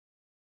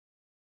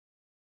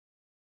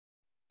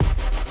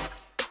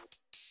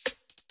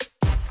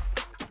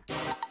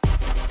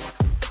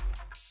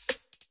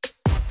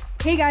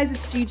Hey guys,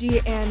 it's Gigi,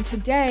 and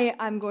today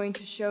I'm going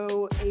to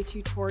show a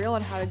tutorial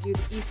on how to do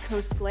the East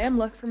Coast glam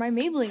look for my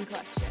Maybelline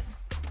collection.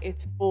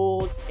 It's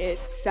bold,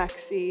 it's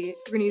sexy.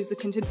 We're gonna use the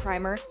tinted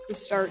primer to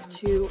start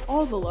to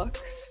all the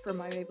looks from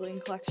my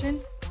Maybelline collection.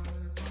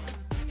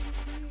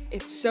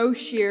 It's so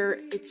sheer,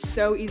 it's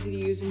so easy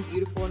to use and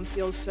beautiful and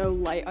feels so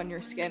light on your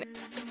skin.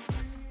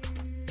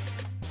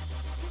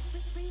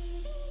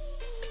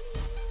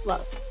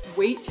 Love.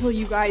 Wait till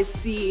you guys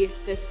see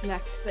this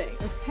next thing,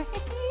 okay?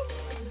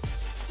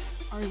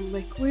 Our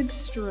liquid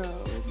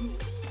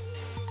strobe.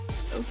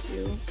 So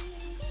cute.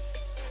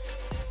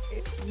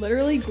 It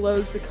literally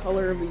glows the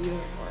color of a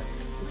unicorn.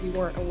 If you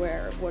weren't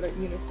aware of what a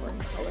unicorn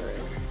color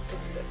is,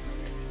 it's this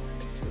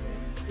color. So we're gonna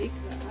take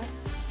that.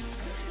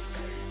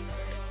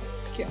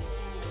 Cute.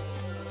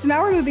 So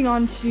now we're moving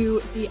on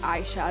to the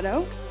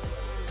eyeshadow.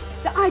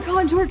 The eye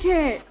contour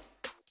kit!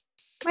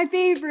 My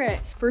favorite!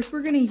 First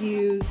we're gonna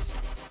use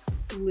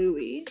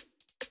Bluey.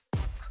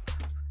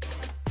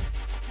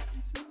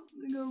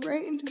 Go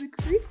right into the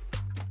crease.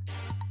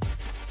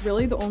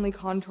 Really, the only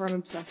contour I'm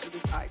obsessed with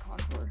is eye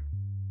contour.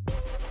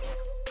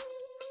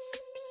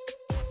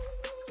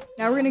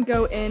 Now we're gonna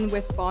go in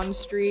with Bond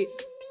Street.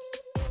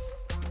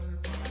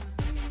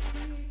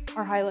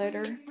 Our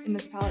highlighter in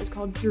this palette is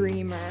called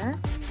Dreamer.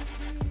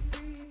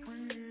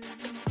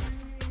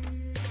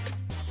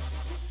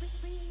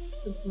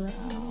 The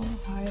brow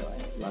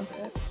highlight, love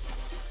it.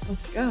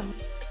 Let's go.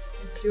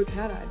 Let's do a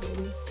cat eye,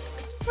 baby.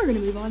 We're gonna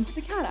move on to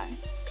the cat eye,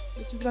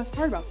 which is the best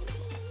part about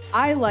this.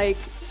 I like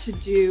to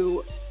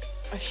do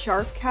a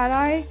sharp cat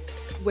eye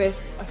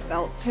with a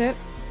felt tip.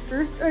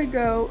 First I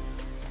go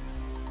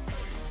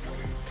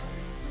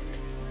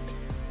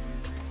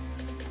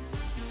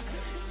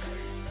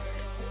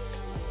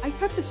I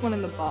cut this one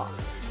in the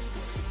box.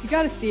 So you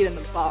gotta see it in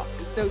the box,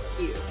 it's so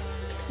cute.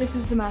 This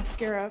is the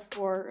mascara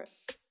for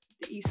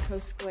the East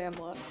Coast glam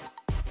look.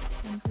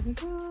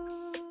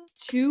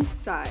 Two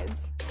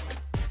sides,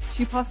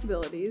 two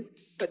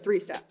possibilities, but 3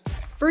 steps.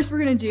 First, we're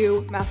gonna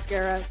do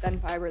mascara, then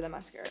fiber, then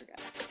mascara again.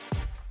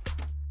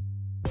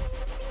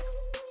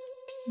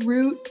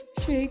 Root,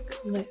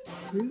 shake, lip,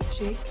 root,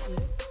 shake,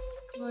 lip.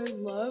 So I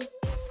love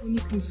when you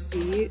can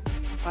see the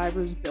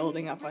fibers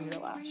building up on your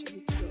lashes.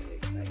 It's really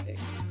exciting.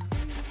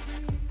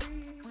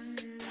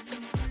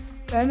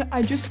 Then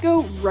I just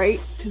go right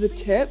to the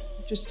tip,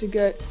 just to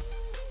get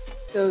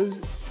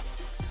those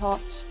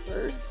tops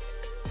first.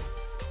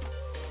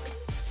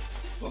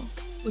 Cool.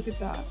 Look at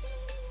that.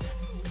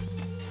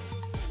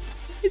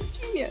 It's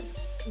genius.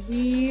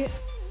 We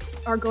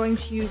are going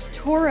to use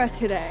Tora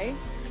today.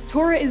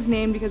 Tora is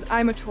named because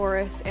I'm a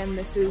Taurus and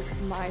this is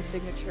my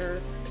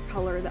signature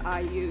color that I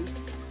use.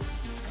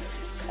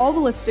 All the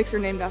lipsticks are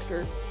named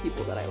after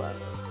people that I love,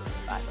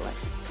 by the way.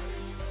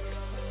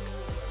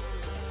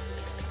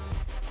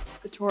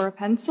 The Tora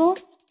pencil.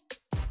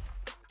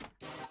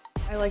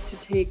 I like to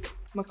take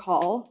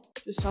McCall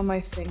just on my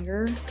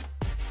finger.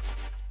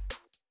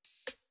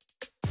 So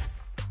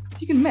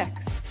you can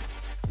mix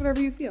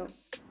whatever you feel.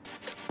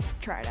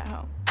 Try it at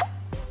home.